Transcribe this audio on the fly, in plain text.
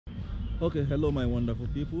Okay, hello my wonderful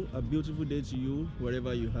people. A beautiful day to you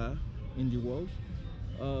wherever you are in the world.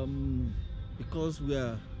 Because we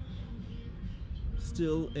are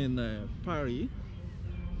still in Paris,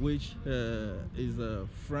 which is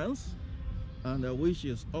France, and which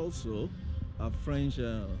is also a French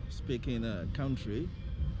speaking country.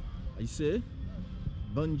 I say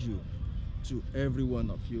bonjour to every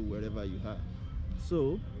one of you wherever you are.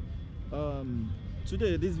 So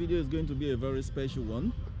today this video is going to be a very special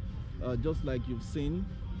one. Just like you've seen,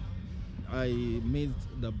 I missed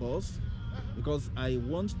the bus because I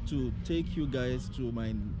want to take you guys to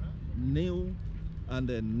my new and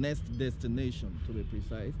the next destination, to be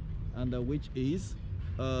precise, and which is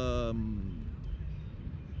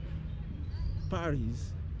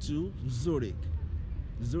Paris to Zurich.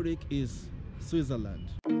 Zurich is Switzerland.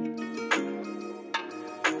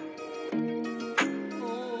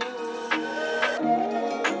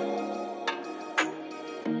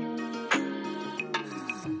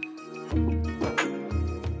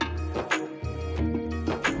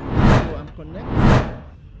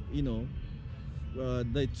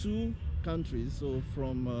 The two countries, so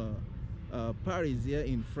from Paris here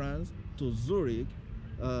in France to Zurich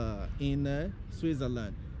in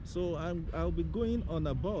Switzerland. So I'll be going on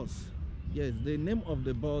a bus. Yes, the name of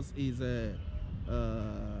the bus is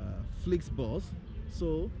Flixbus.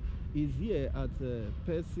 So it's here at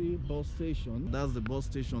Percy bus station. That's the bus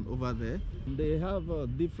station over there. They have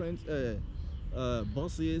different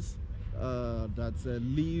buses that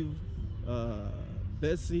leave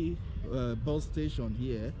Percy bus station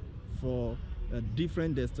here for a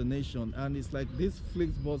different destination, and it's like this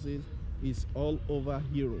Flixbus is all over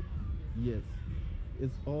Europe. Yes,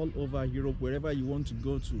 it's all over Europe, wherever you want to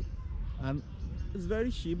go to, and it's very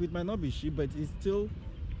cheap. It might not be cheap, but it's still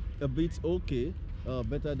a bit okay,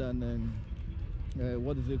 better than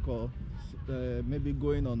what is it called, maybe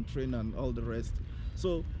going on train and all the rest.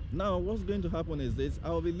 So now what's going to happen is this: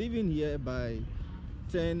 I'll be leaving here by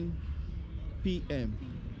 10 p.m.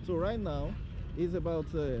 So right now it's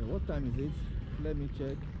about what time is it? Let me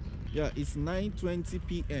check. Yeah, it's 9:20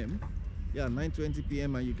 p.m. Yeah, 9:20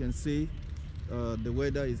 p.m. and you can see the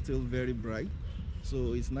weather is still very bright.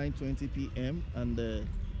 So it's 9:20 p.m. and the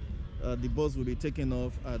bus will be taking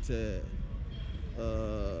off at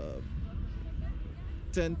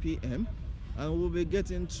 10 p.m. and we'll be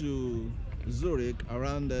getting to Zurich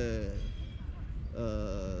around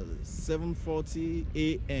 7:40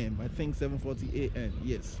 a.m. I think 7:40 a.m.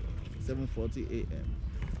 Yes, 7:40 a.m.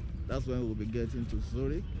 That's when we'll be getting to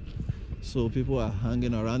Zurich. So people are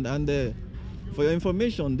hanging around, and for your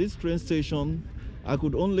information, this train station, I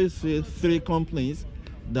could only see 3 companies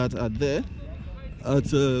that are there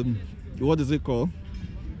at what is it called,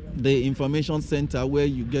 the information center, where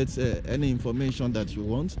you get any information that you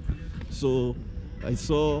want. So I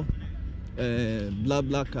saw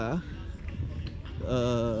BlaBlaCar,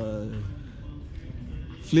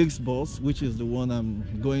 Flixbus, which is the one I'm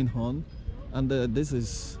going on, and this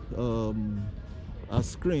is a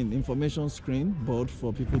screen, information screen board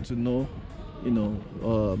for people to know,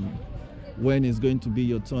 when it's going to be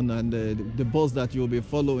your turn, and the bus that you'll be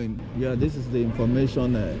following. Yeah, this is the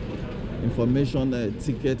information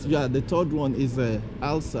ticket. Yeah, the third one is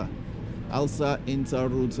ALSA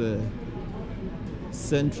Interroute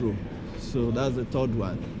Central. So that's the third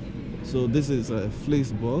one. So this is a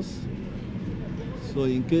Flixbus. So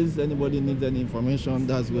in case anybody needs any information,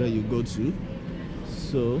 that's where you go to.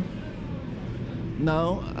 So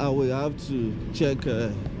now I will have to check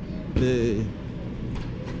the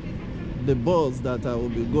bus that I will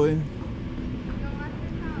be going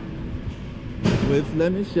with.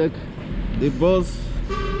 Let me check the bus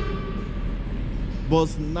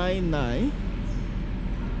 99.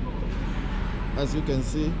 As you can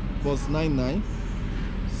see, bus 99.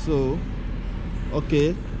 So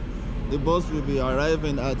okay, the bus will be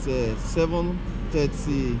arriving at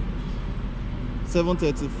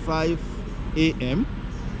 7:35 a.m.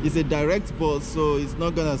 It's a direct bus, so it's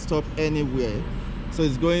not gonna stop anywhere. So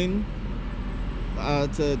it's going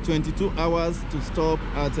at 22 hours to stop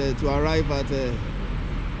at to arrive at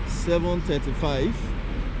 7:35.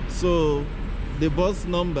 So the bus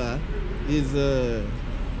number is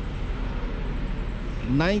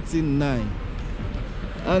 99.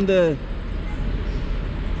 And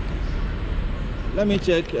let me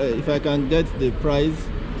check if I can get the price.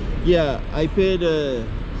 Yeah, I paid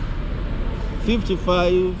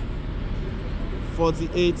 55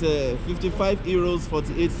 euros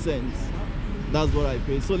 48 cents. That's what I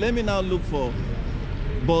paid. So let me now look for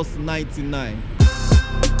bus 99.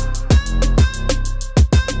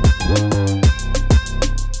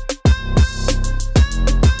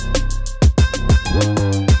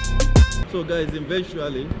 So guys,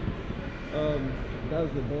 eventually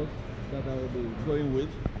that's the bus that I will be going with,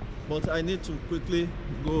 but I need to quickly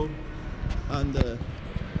go and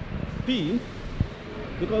pee,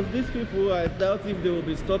 because these people, I doubt if they will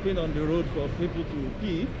be stopping on the road for people to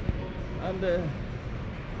pee, and this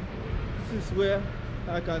is where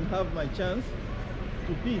I can have my chance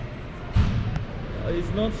to pee. It's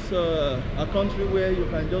not a country where you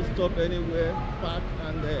can just stop anywhere, park,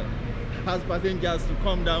 and ask passengers to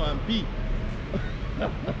come down and pee.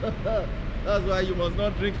 That's why you must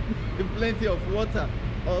not drink plenty of water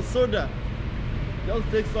or soda. Just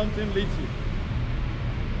take something little.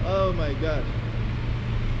 Oh my God.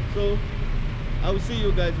 So I will see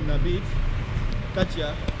you guys in a bit. Catch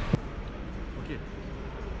ya. Okay.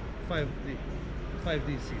 5D.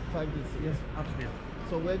 5DC. 5DC. Yes, upstairs.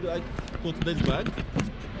 So where do I put this bag?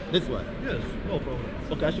 This one? Yes, no problem.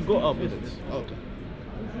 Okay, I should go up with it. Okay.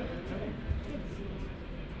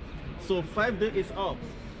 So 5D is up.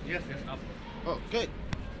 Yes, up. Okay.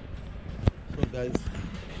 So guys,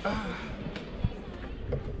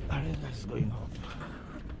 Arena is going up.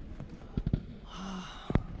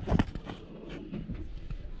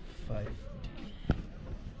 5D.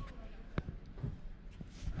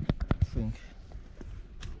 I think.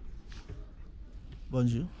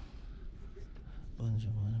 Bonjour.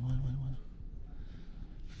 Bonjour.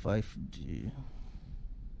 5D.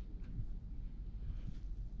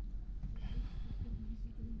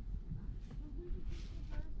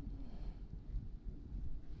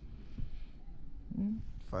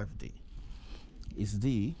 Is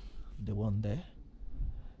the one there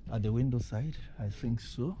at the window side? I think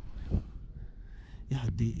so. Yeah,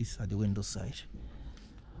 D is at the window side.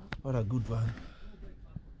 What a good one.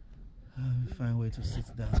 Find a way to sit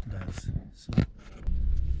down, guys.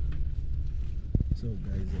 So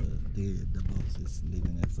guys, the bus is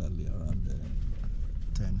leaving exactly around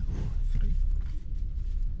 10:03.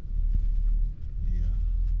 Yeah,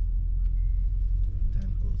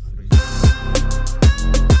 10:03.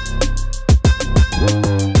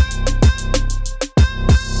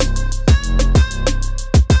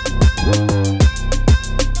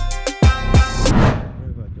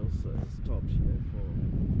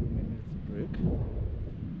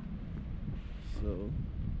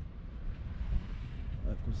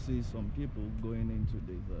 See some people going into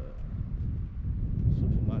these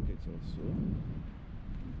supermarkets also,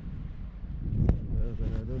 but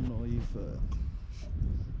I don't know if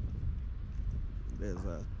there's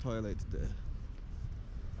a toilet there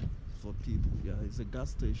for people. Yeah, it's a gas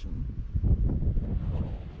station.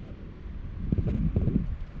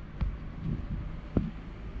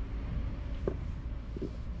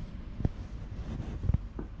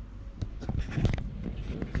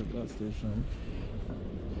 It's a gas station.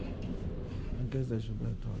 I guess there should be a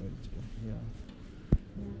toilet here. Yeah.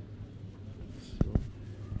 So,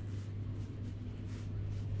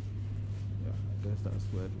 yeah, I guess that's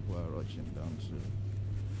where people are rushing down to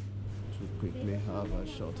quickly have a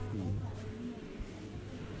short pee.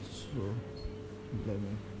 So let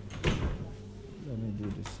me do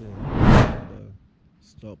the same and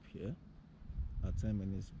stop here at 10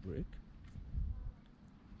 minutes break.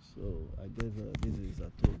 So I guess this is a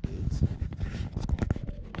toll gate.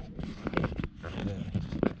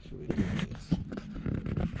 Should we do this?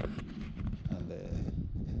 And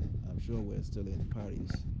I'm sure we're still in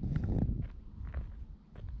Paris.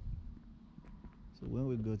 So when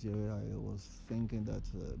we got here, I was thinking that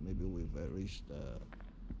maybe we've reached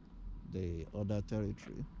the other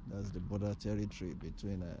territory. That's the border territory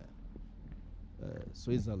between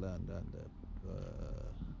Switzerland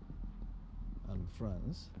and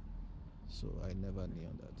France. So I never knew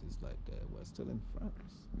that. It's like we're still in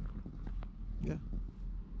France. Yeah,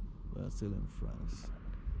 we're still in France.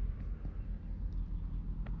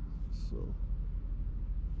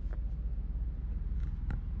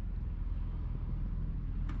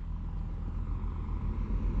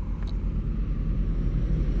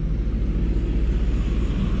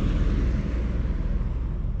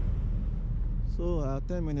 So our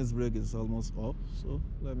 10 minutes break is almost up. So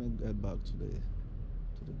let me get back to the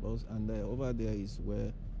bus, and over there is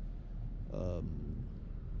where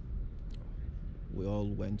we all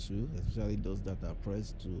went to, especially those that are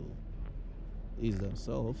pressed to ease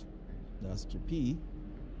themselves, that's to pee.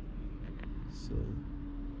 So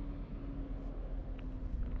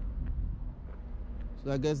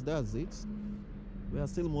I guess that's it. We are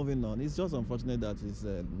still moving on. It's just unfortunate that it's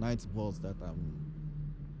a night bus that I'm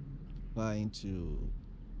flying to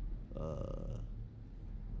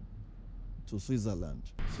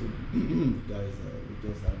Switzerland. So guys, we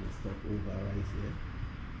just have a stopover right here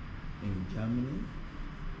in Germany.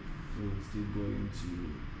 So we're still going to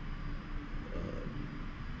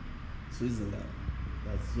Switzerland.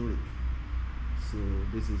 That's Zurich. So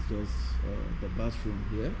this is just the bathroom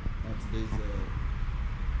here. That's this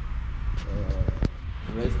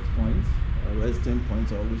rest point, resting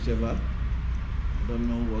point, or whichever. I don't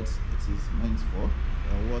know what it is meant for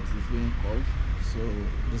or what is being called. So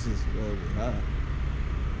this is where we are.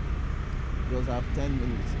 Just have 10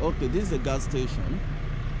 minutes. Okay, this is a gas station.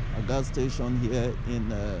 A gas station here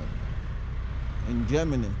in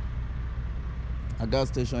Germany. A gas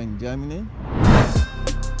station in Germany.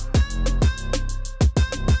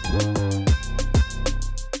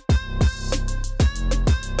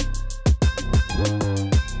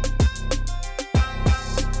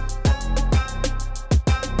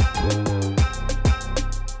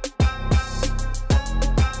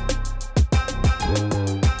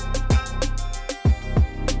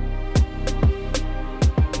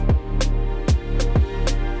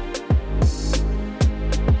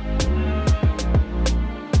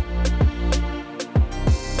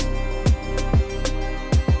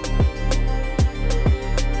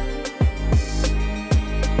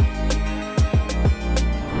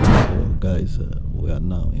 We are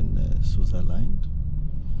now in Switzerland.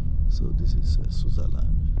 So this is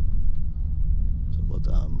Switzerland. So, but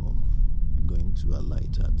I'm going to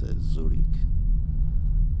alight at Zurich.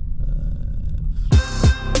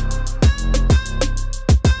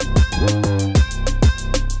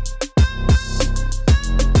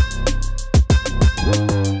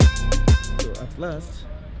 So at last,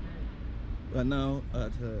 we are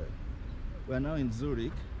now in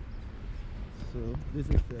Zurich. So this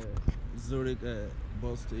is Zurich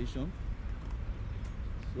bus station.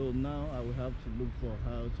 So now I will have to look for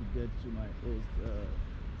how to get to my host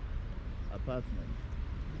apartment.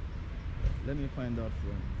 Let me find out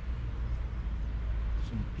from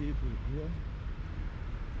some people here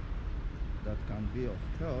that can be of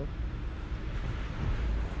help.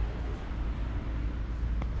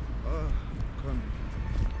 Oh, come.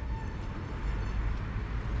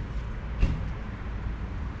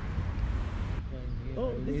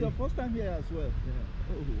 Oh, this is your first time here as well? Yeah.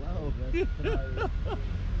 Oh, wow.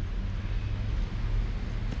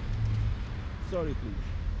 Sorry,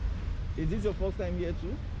 please. Is this your first time here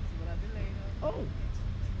too? Oh.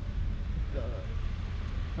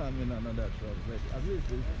 I'm in another truck. But at least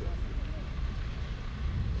this.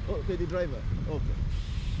 Oh, okay, the driver. Okay.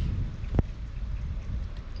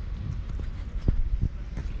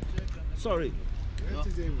 Sorry.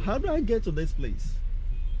 How do I get to this place?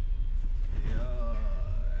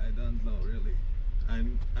 I don't know really.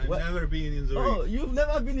 I've never been in Zurich. Oh, you've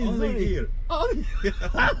never been in Only Zurich? here. Oh,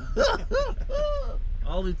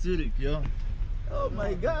 Only Zurich, yeah. oh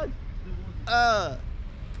my God.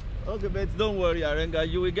 Okay, but don't worry, Arenga.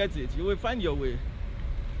 You will get it. You will find your way.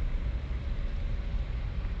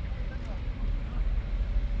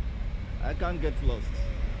 I can't get lost.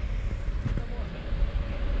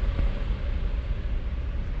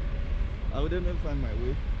 I will definitely find my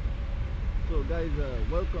way. So guys,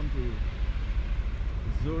 welcome to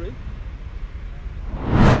Zurich.